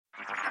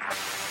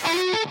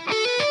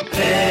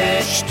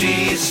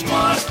HT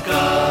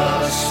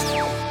Smartcast.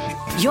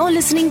 You're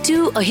listening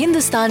to a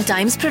Hindustan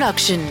Times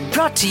production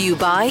brought to you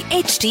by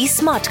HT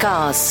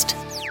Smartcast.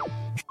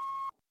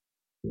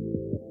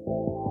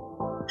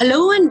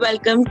 Hello and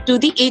welcome to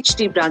the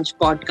HT Brunch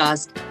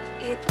podcast,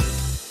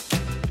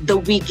 the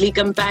weekly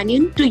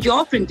companion to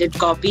your printed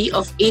copy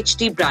of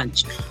HT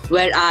Brunch,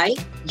 where I,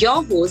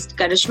 your host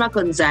Karishma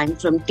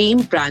Kuenzang from Team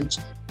Brunch,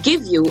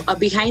 give you a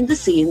behind the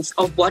scenes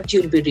of what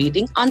you'll be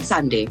reading on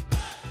Sunday.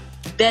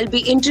 There'll be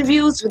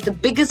interviews with the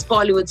biggest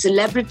Bollywood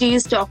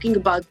celebrities talking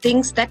about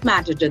things that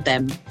matter to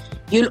them.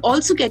 You'll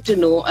also get to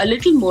know a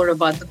little more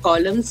about the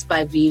columns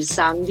by Vir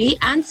Sanghvi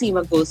and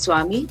Seema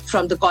Goswami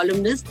from the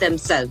columnists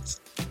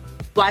themselves.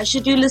 Why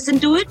should you listen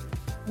to it?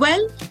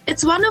 Well,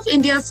 it's one of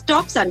India's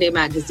top Sunday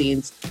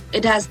magazines.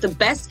 It has the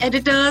best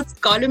editors,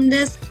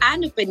 columnists,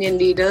 and opinion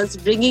leaders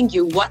bringing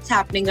you what's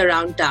happening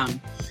around town.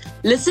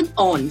 Listen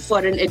on for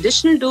an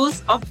additional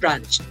dose of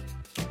brunch.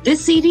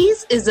 This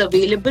series is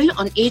available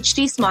on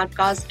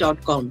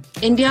htsmartcast.com,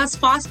 India's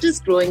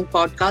fastest growing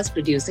podcast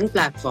producing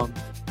platform.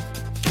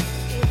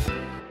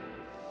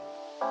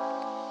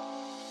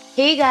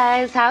 Hey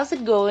guys, how's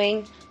it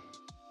going?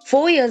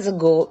 4 years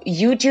ago,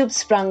 YouTube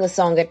sprung a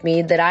song at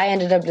me that I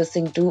ended up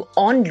listening to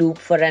on loop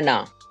for an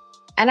hour.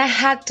 And I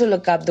had to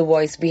look up the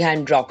voice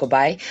behind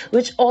Rockabye,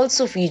 which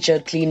also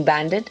featured Clean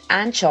Bandit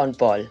and Sean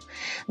Paul.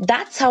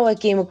 That's how I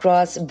came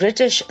across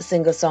British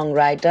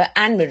singer-songwriter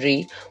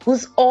Anne-Marie,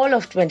 who's all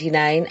of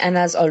 29 and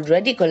has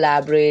already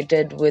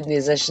collaborated with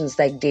musicians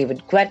like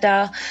David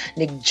Guetta,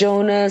 Nick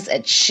Jonas,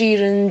 Ed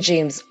Sheeran,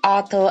 James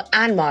Arthur,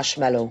 and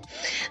Marshmello.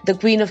 The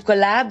queen of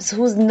collabs,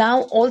 who's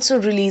now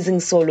also releasing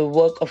solo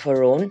work of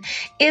her own,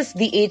 is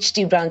the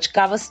HT Brunch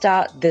Cover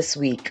Star this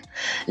week.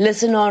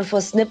 Listen on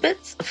for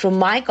snippets from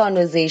my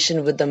conversation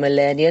with the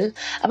millennial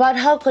about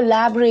how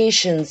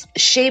collaborations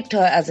shaped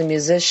her as a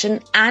musician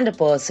and a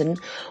person,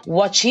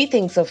 what she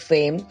thinks of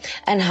fame,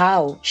 and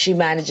how she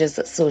manages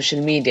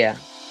social media.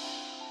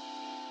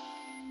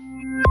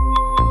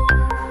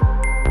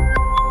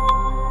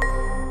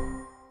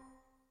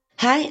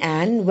 Hi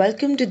Anne,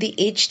 welcome to the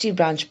HT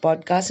Brunch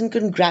podcast and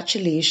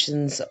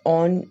congratulations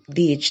on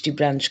the HT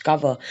Brunch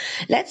cover.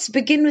 Let's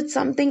begin with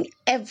something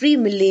every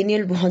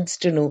millennial wants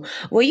to know.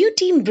 Were you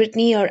team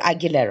Britney or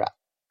Aguilera?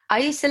 I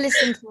used to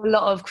listen to a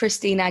lot of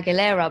Christina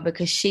Aguilera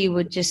because she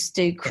would just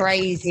do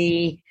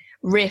crazy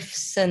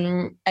riffs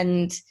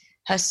and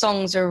her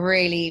songs are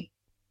really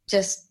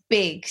just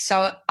big.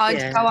 So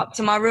I'd go up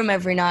to my room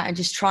every night and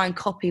just try and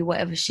copy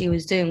whatever she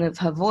was doing with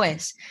her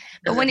voice.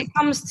 But when it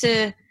comes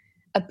to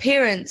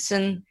appearance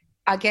and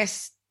I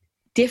guess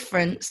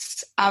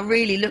difference, I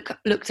really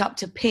looked up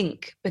to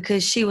Pink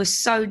because she was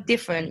so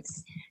different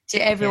to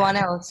everyone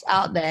else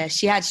out there.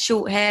 She had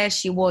short hair,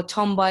 she wore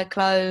tomboy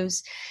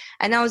clothes.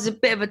 And I was a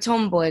bit of a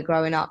tomboy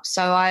growing up,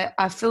 so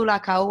I feel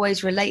like I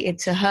always related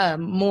to her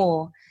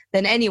more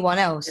than anyone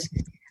else.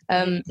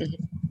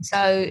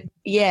 So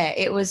yeah,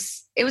 it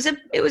was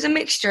a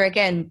mixture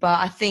again,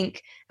 but I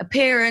think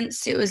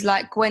appearance, it was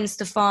like Gwen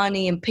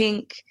Stefani and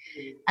Pink,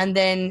 and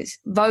then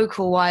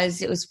vocal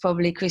wise, it was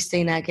probably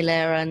Christina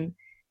Aguilera and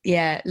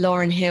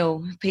Lauryn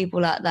Hill,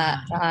 people like that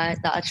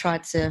I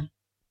tried to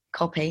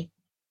copy.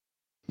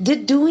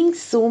 Did doing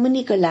so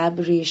many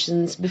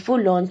collaborations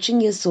before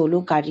launching your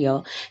solo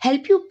career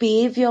help you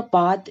pave your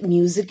path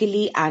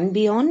musically and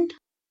beyond?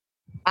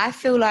 I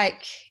feel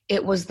like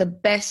it was the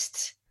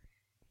best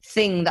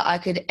thing that I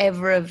could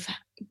ever have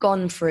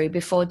gone through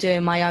before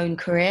doing my own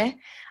career.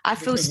 I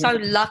feel so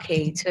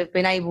lucky to have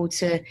been able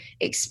to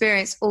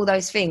experience all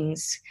those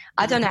things.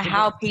 I don't know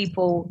how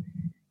people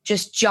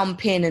just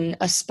jump in and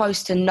are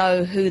supposed to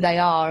know who they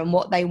are and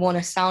what they want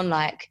to sound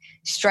like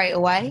straight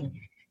away.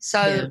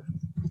 So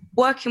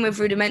working with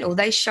Rudimental,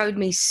 they showed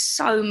me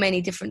so many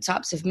different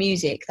types of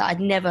music that I'd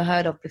never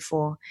heard of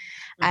before.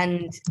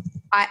 And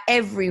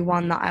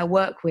everyone that I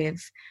work with,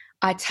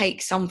 I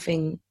take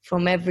something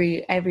from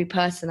every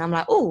person. I'm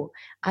like, oh,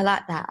 I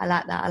like that.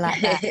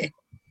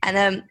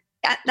 And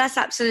that's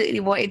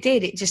absolutely what it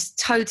did. It just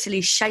totally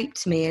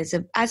shaped me as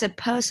a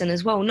person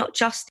as well, not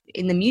just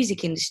in the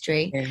music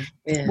industry.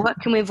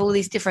 Working with all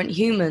these different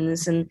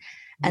humans and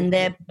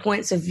their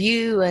points of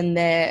view and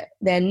their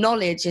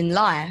knowledge in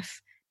life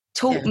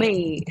taught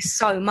me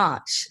so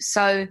much.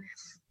 So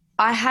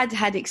I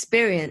had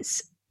experience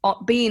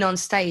being on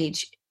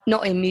stage,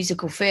 not in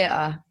musical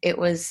theatre. It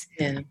was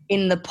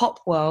in the pop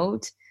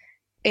world,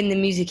 in the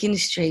music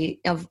industry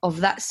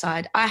of that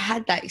side. I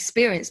had that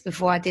experience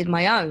before I did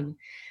my own.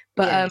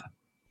 But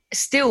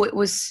still, it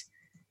was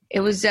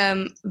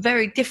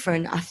very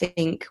different, I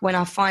think, when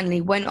I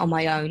finally went on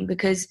my own,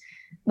 because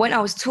when I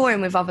was touring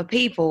with other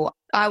people,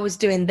 I was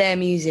doing their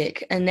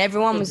music and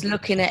everyone was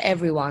looking at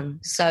everyone.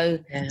 So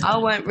I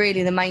weren't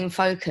really the main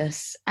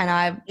focus, and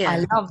I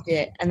loved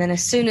it. And then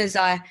as soon as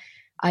I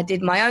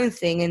did my own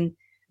thing and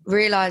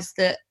realised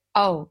that,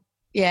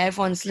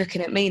 everyone's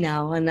looking at me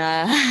now. And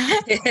that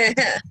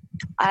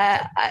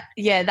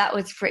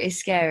was pretty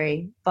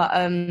scary. But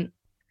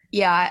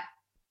I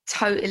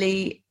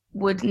totally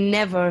would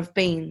never have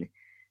been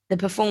the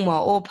performer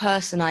or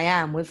person I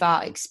am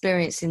without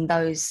experiencing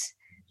those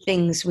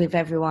things with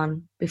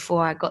everyone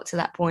before I got to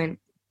that point.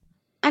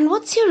 And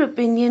what's your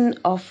opinion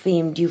of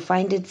fame? Do you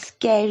find it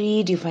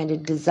scary? Do you find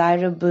it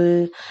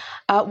desirable?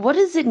 What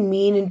does it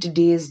mean in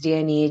today's day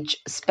and age,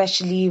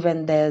 especially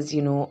when there's,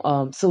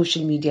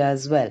 social media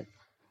as well?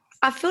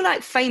 I feel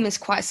like fame is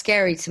quite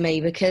scary to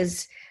me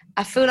because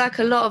I feel like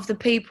a lot of the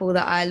people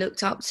that I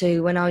looked up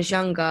to when I was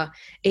younger,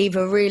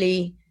 either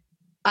really,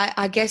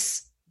 I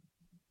guess,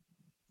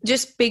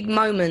 just big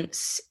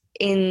moments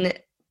in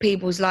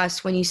people's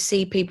lives when you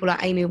see people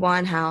like Amy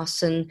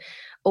Winehouse and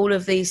all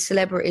of these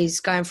celebrities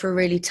going through a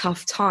really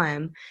tough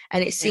time,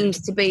 and it seems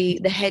to be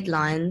the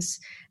headlines.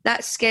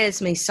 That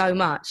scares me so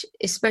much,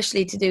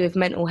 especially to do with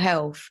mental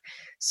health.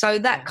 So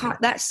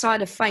that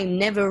side of fame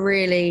never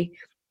really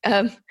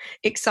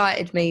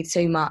excited me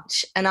too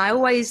much. And I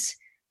always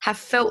have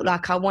felt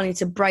like I wanted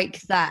to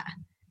break that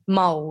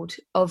mold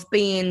of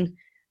being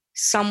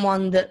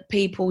someone that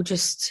people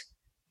just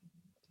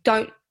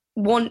don't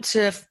want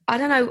to, I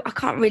don't know, I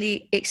can't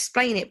really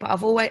explain it, but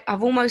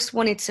I've almost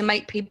wanted to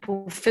make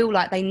people feel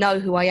like they know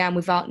who I am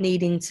without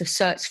needing to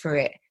search for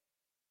it.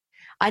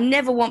 I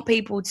never want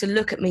people to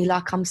look at me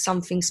like I'm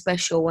something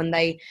special when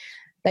they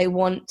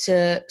want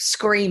to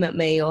scream at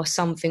me or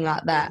something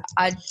like that.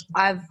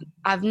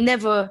 I've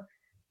never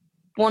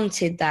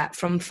wanted that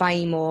from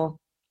fame or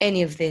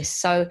any of this.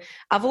 So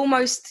I've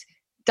almost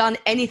done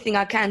anything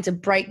I can to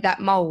break that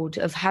mold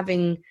of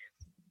having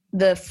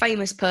the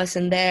famous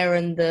person there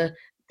and the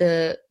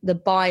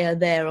buyer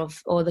there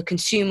or the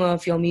consumer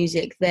of your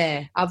music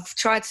there. I've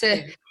tried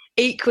to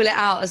equal it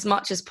out as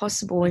much as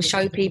possible and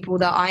show people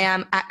that I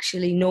am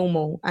actually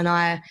normal and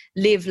I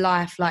live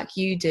life like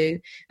you do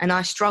and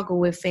I struggle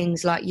with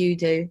things like you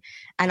do,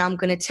 and I'm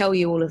going to tell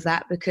you all of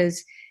that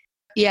because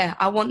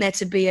I want there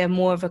to be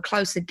more of a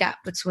closer gap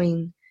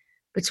between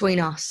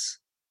us.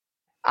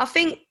 I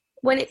think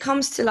when it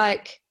comes to,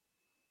 like,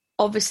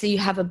 obviously you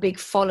have a big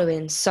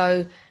following,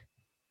 so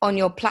on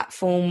your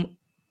platform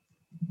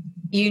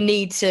you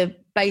need to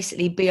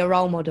basically be a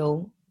role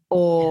model,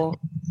 or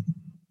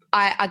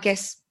I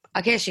guess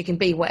you can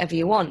be whatever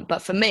you want,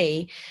 but for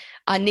me,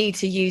 I need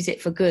to use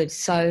it for good.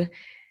 So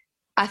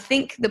I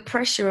think the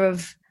pressure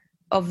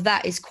of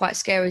that is quite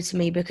scary to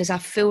me because I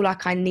feel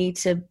like I need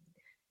to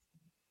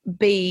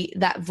be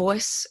that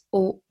voice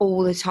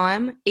all the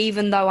time,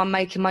 even though I'm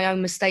making my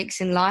own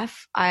mistakes in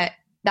life.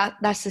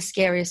 That's the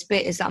scariest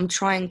bit, is that I'm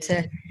trying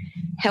to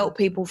help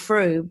people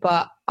through,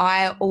 but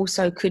I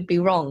also could be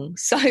wrong.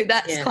 So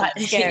that's quite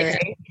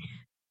scary.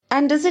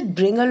 And does it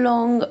bring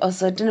along a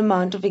certain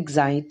amount of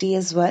anxiety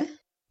as well?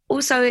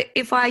 Also,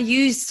 if I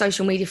used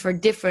social media for a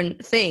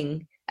different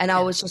thing and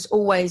I was just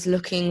always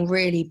looking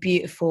really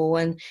beautiful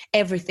and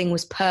everything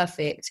was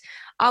perfect,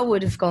 I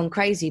would have gone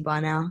crazy by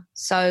now.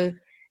 So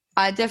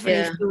I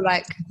definitely feel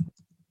like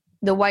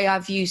the way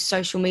I've used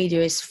social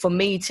media is for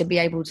me to be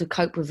able to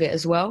cope with it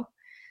as well.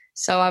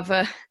 So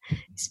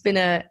it's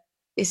been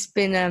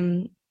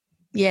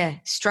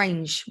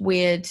strange,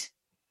 weird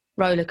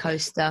roller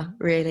coaster,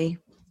 really.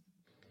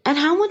 And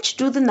how much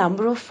do the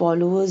number of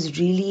followers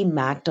really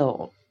matter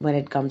when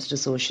it comes to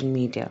social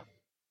media?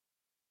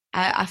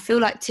 I feel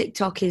like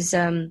TikTok is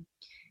a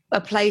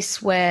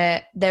place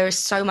where there is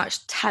so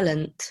much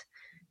talent,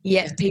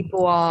 yet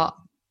people are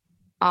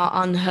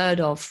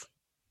unheard of,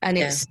 and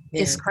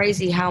it's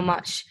crazy how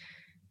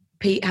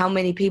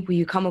many people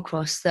you come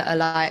across that are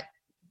like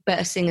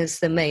better singers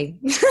than me,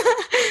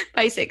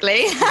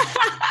 basically.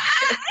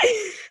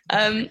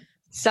 I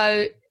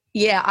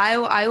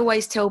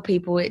always tell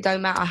people it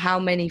don't matter how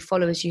many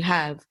followers you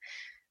have,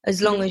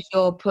 as long as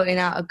you're putting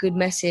out a good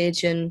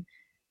message and,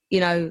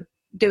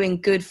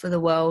 doing good for the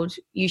world,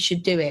 you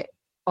should do it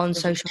on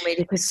social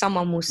media because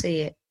someone will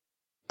see it.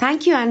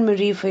 Thank you,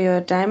 Anne-Marie, for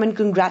your time, and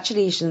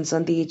congratulations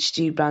on the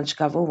HT Brunch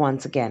cover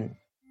once again.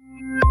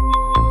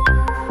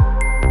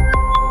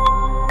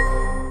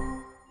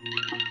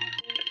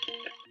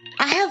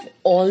 I have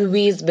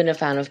always been a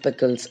fan of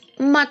pickles,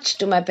 much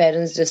to my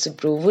parents'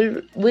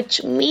 disapproval,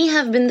 which may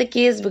have been the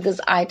case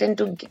because I tend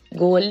to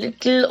go a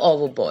little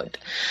overboard.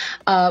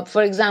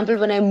 For example,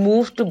 when I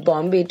moved to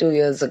Bombay 2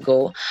 years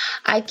ago,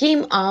 I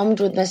came armed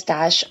with my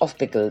stash of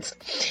pickles.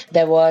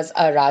 There was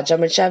a Raja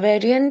Mircha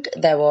variant,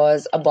 there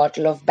was a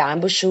bottle of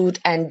bamboo shoot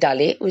and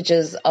dale, which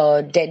is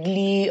a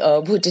deadly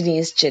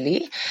Bhutanese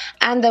chili,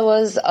 and there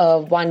was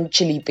one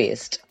chili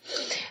paste.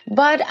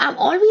 But I'm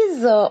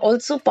always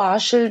also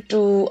partial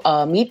to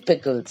meat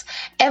pickles.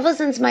 Ever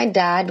since my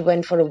dad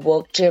went for a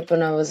work trip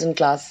when I was in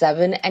class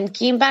 7 and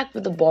came back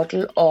with a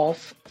bottle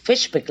of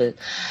fish pickle,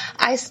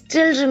 I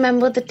still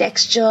remember the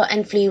texture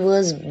and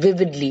flavors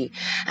vividly,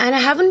 and I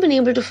haven't been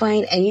able to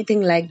find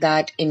anything like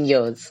that in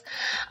years.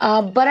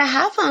 But I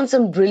have found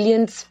some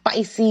brilliant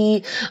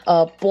spicy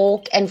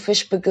pork and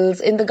fish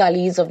pickles in the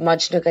gullies of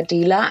Majnu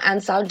Katila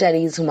and South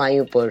Delhi's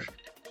Humayunpur.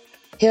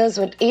 Here's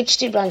what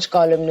HT Brunch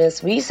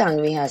columnist Vir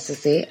Sanghvi has to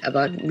say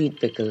about meat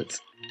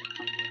pickles.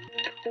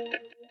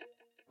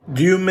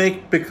 Do you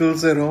make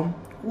pickles at home?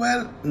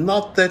 Well,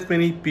 not that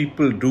many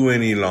people do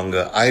any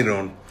longer. I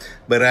don't.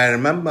 But I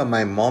remember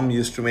my mom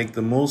used to make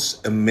the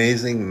most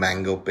amazing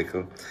mango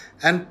pickle.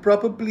 And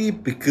probably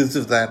because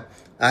of that,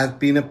 I've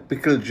been a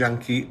pickle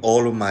junkie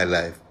all of my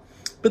life.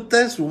 But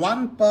there's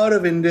one part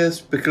of India's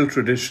pickle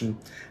tradition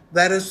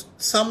that is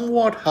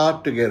somewhat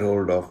hard to get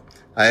hold of.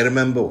 I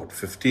remember,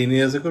 15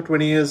 years ago,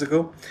 20 years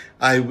ago,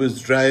 I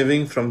was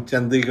driving from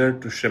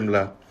Chandigarh to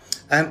Shimla.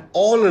 And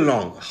all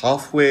along,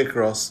 halfway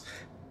across,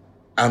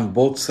 on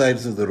both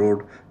sides of the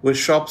road, were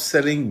shops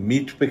selling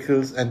meat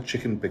pickles and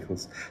chicken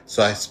pickles.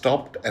 So I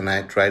stopped and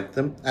I tried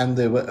them, and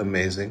they were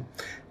amazing.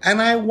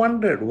 And I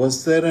wondered,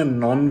 was there a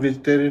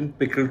non-vegetarian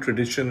pickle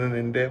tradition in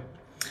India?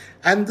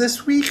 And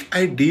this week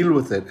I deal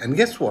with it. And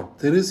guess what?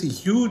 There is a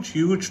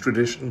huge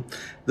tradition.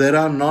 There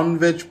are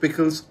non-veg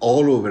pickles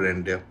all over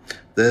India.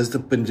 There's the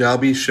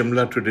Punjabi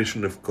Shimla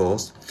tradition, of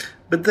course.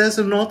 But there's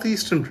a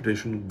northeastern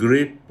tradition,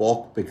 great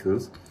pork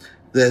pickles.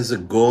 There's a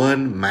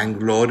Goan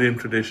Mangalorean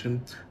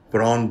tradition,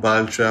 prawn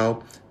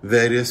balchao,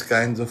 various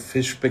kinds of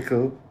fish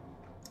pickle.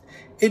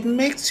 It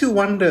makes you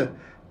wonder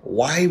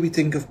why we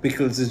think of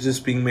pickles as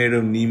just being made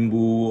of nimbu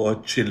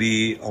or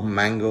chili or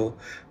mango.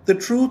 The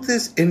truth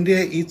is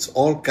India eats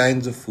all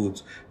kinds of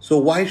foods, so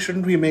why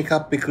shouldn't we make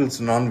our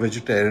pickles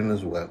non-vegetarian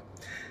as well?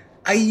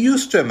 I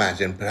used to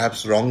imagine,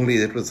 perhaps wrongly,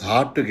 that it was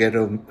hard to get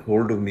a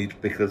hold of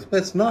meat pickles, but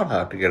it's not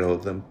hard to get hold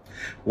of them.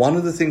 One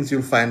of the things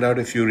you'll find out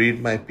if you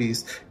read my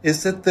piece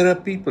is that there are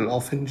people,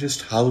 often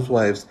just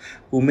housewives,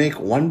 who make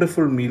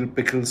wonderful meal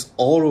pickles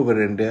all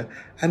over India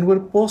and will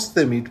post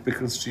their meat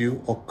pickles to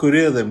you or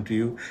courier them to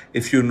you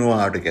if you know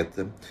how to get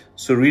them.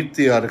 So read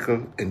the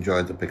article,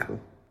 enjoy the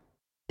pickle.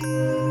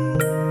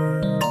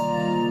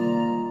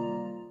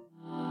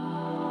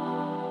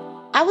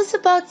 I was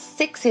about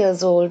 6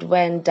 years old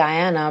when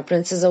Diana,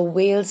 Princess of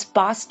Wales,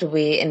 passed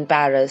away in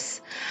Paris.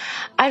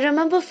 I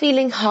remember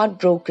feeling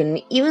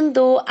heartbroken, even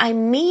though I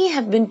may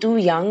have been too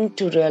young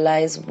to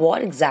realize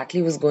what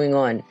exactly was going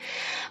on.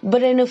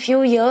 But in a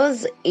few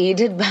years,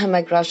 aided by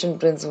my crush on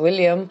Prince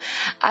William,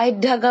 I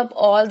dug up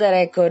all that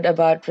I could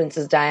about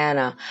Princess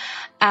Diana.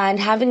 And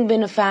having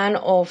been a fan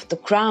of The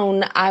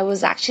Crown, I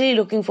was actually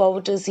looking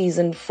forward to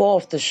season 4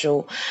 of the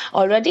show,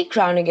 already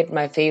crowning it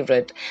my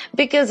favorite,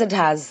 because it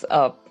has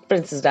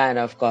Princess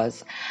Diana, of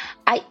course.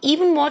 I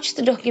even watched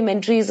the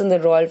documentaries on the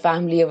royal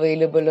family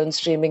available on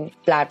streaming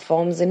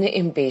platforms in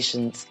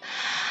impatience.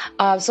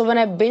 So when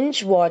I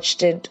binge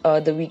watched it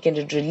the weekend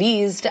it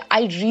released,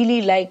 I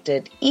really liked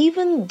it,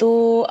 even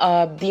though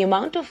the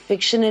amount of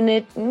fiction in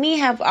it may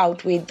have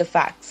outweighed the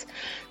facts.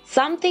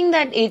 Something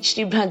that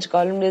HT Brunch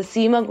columnist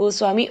Seema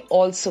Goswami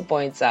also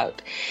points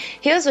out.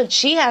 Here's what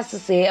she has to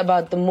say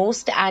about the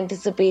most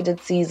anticipated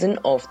season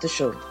of the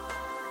show.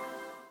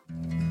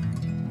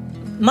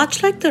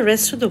 Much like the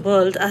rest of the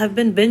world, I have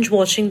been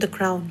binge-watching The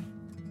Crown.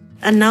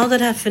 And now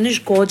that I've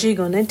finished gorging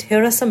on it,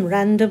 here are some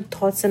random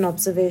thoughts and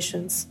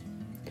observations.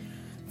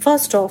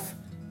 First off,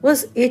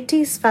 was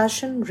 80s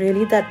fashion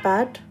really that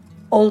bad?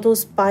 All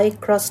those pie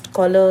crust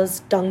collars,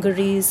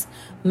 dungarees,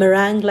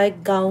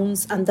 meringue-like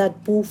gowns, and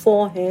that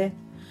bouffant hair.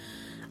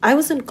 I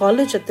was in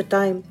college at the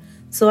time,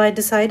 so I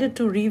decided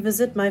to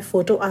revisit my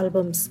photo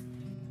albums.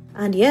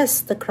 And yes,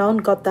 The Crown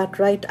got that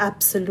right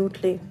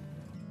absolutely.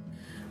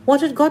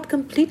 What it got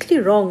completely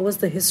wrong was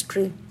the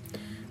history.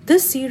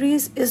 This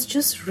series is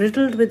just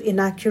riddled with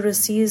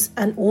inaccuracies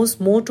and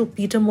owes more to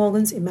Peter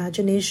Morgan's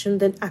imagination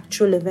than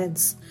actual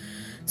events.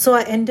 So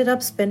I ended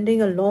up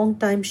spending a long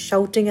time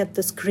shouting at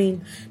the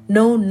screen,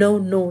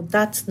 no,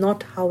 that's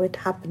not how it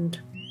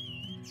happened.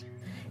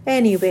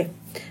 Anyway,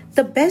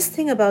 the best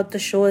thing about the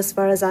show as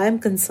far as I am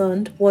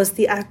concerned was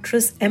the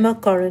actress Emma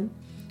Corrin,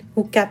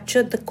 who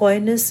captured the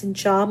coyness and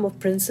charm of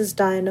Princess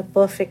Diana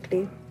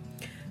perfectly.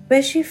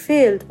 Where she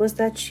failed was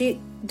that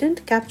she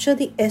didn't capture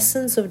the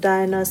essence of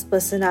Diana's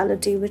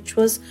personality, which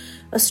was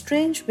a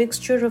strange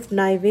mixture of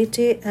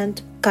naivete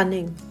and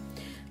cunning.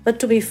 But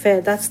to be fair,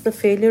 that's the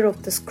failure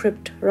of the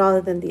script rather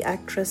than the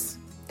actress.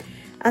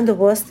 And the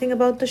worst thing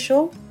about the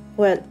show?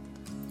 Well,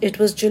 it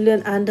was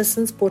Gillian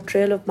Anderson's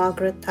portrayal of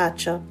Margaret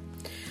Thatcher.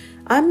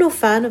 I'm no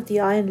fan of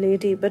the Iron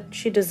Lady, but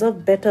she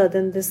deserved better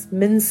than this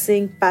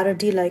mincing,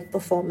 parody-like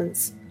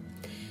performance.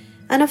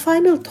 And a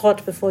final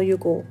thought before you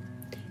go.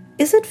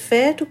 Is it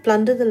fair to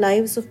plunder the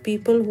lives of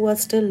people who are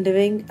still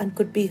living and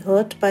could be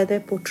hurt by their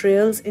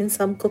portrayals in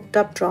some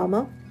cooked-up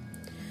drama?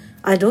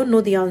 I don't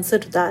know the answer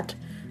to that,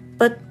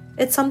 but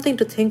it's something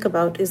to think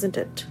about, isn't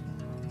it?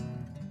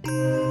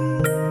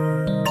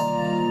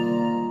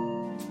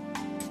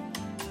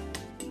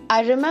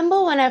 I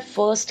remember when I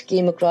first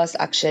came across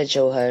Akshay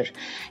Johar.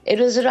 It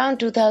was around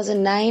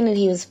 2009 and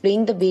he was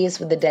playing the bass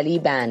with the Delhi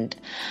band.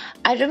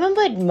 I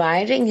remember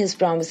admiring his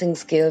promising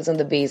skills on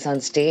the bass on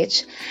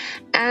stage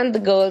and the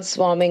girls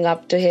swarming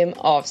up to him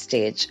off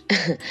stage.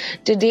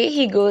 Today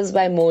he goes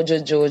by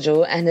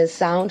MojoJojo and his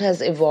sound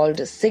has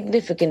evolved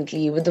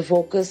significantly with the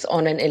focus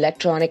on an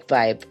electronic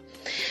vibe.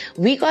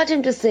 We got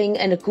him to sing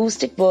an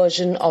acoustic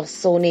version of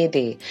Sone,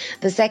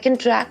 the second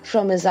track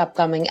from his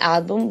upcoming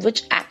album,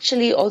 which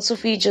actually also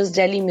features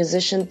Delhi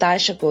musician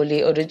Taisha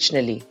Kohli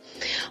originally.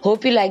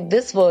 Hope you like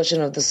this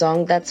version of the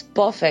song that's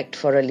perfect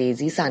for a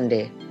lazy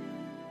Sunday.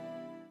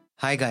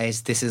 Hi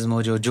guys, this is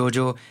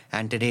MojoJojo,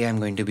 and today I'm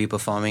going to be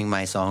performing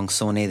my song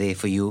Sone De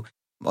for you.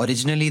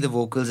 Originally, the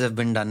vocals have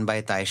been done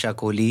by Taisha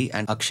Kohli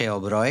and Akshay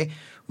Johar,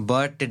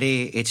 but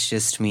today it's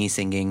just me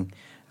singing.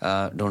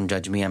 Don't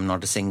judge me, I'm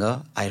not a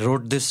singer. I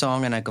wrote this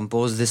song and I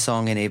composed this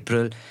song in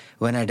April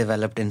when I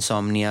developed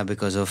insomnia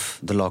because of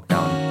the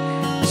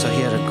lockdown. So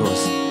here it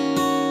goes.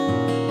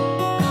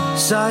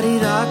 सारी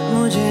रात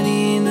मुझे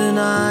नींद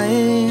ना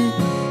आए,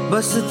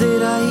 बस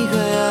तेरा ही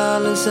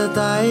ख्याल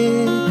सताए,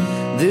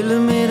 दिल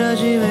मेरा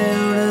जीवे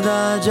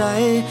उड़दा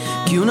जाए,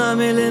 क्यों ना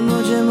मिले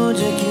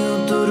मुझे क्यों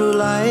तू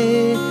रुलाए,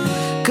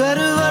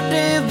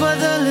 करवटें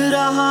बदल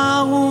रहा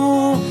हूँ,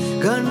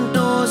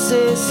 घंटों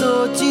से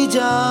सोची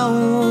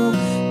जाऊँ,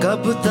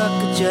 कब तक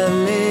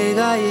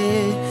चलेगा ये,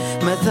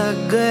 मैं थक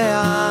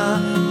गया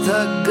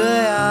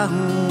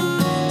हूँ,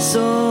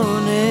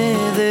 सोने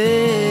दे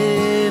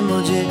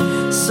मुझे,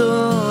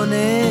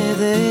 सोने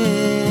दे,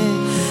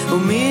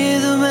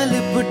 उम्मीद में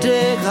लिपटे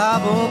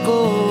ख्वाबों को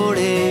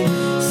ओढ़े,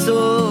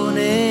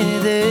 सोने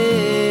दे,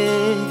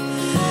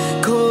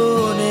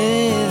 खोने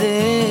दे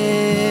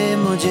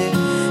मुझे,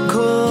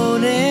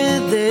 खोने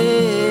दे,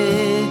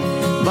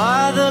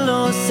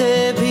 बादलों से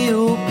भी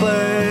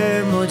ऊपर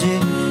मुझे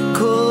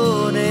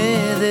खोने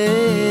दे.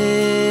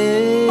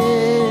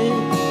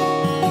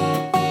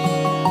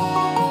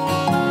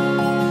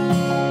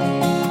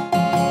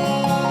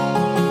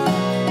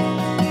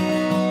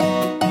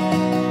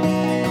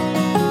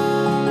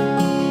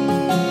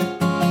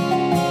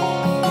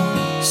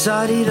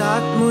 सारी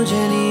रात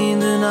मुझे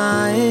नींद ना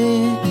आए,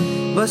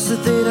 बस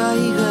तेरा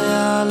ही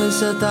ख्याल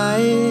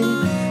सताए,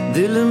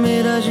 दिल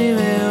मेरा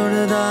जीवे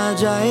उड़दा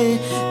जाए,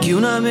 क्यों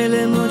ना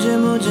मिले मुझे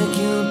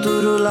क्यों तू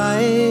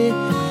रुलाए,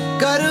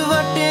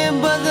 करवटें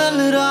बदल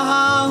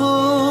रहा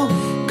हूँ,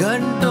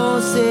 घंटों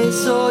से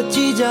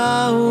सोची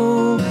जाऊँ,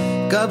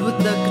 कब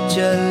तक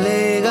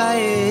चलेगा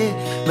ये,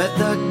 मैं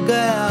थक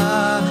गया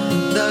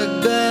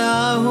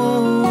हूँ,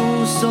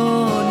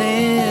 सोने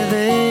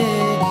दे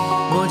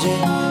मुझे,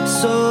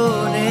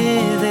 सोने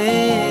दे,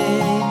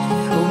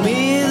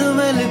 उम्मीद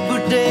में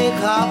लिपटे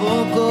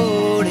ख्वाबों को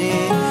ओढ़े,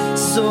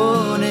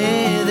 सोने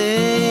दे,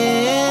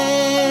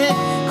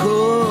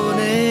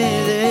 खोने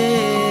दे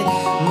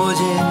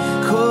मुझे,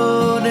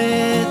 खोने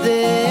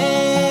दे,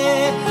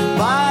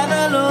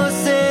 बादलों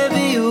से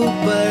भी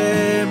ऊपर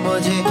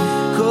मुझे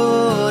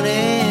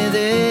खोने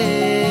दे.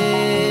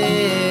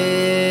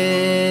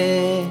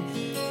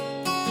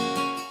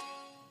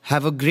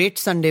 Have a great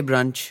Sunday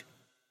brunch.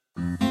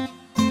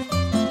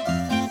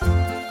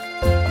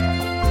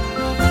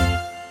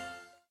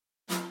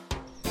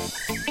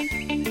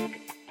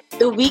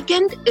 The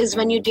weekend is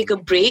when you take a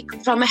break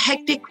from a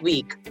hectic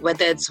week,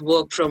 whether it's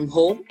work from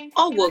home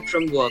or work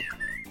from work.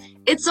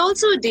 It's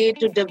also a day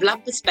to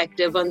develop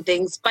perspective on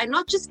things by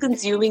not just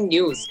consuming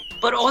news,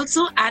 but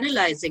also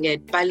analyzing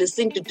it by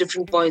listening to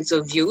different points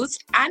of views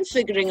and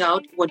figuring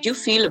out what you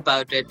feel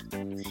about it.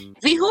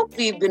 We hope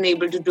we've been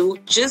able to do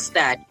just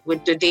that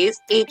with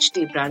today's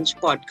HT Brunch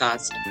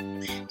podcast.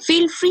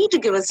 Feel free to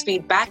give us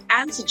feedback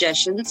and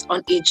suggestions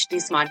on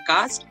HT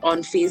Smartcast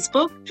on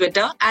Facebook,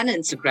 Twitter, and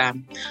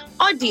Instagram,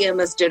 or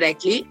DM us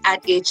directly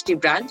at HT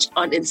Brunch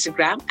on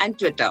Instagram and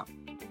Twitter.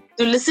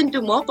 To listen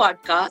to more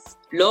podcasts,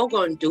 log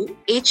on to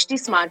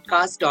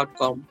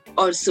htsmartcast.com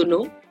or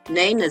suno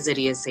naye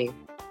nazariye se.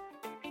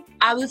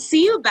 I will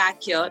see you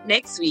back here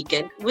next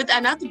weekend with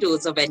another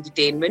dose of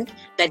entertainment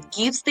that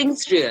keeps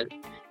things real.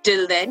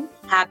 Till then,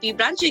 happy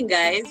brunching,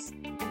 guys.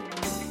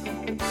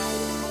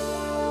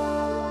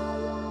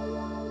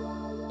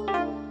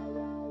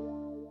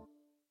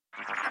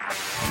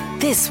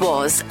 This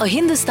was a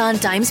Hindustan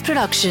Times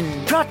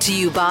production brought to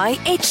you by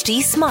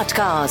HT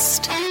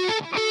Smartcast.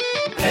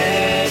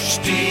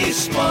 HT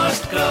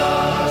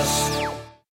Smartcast.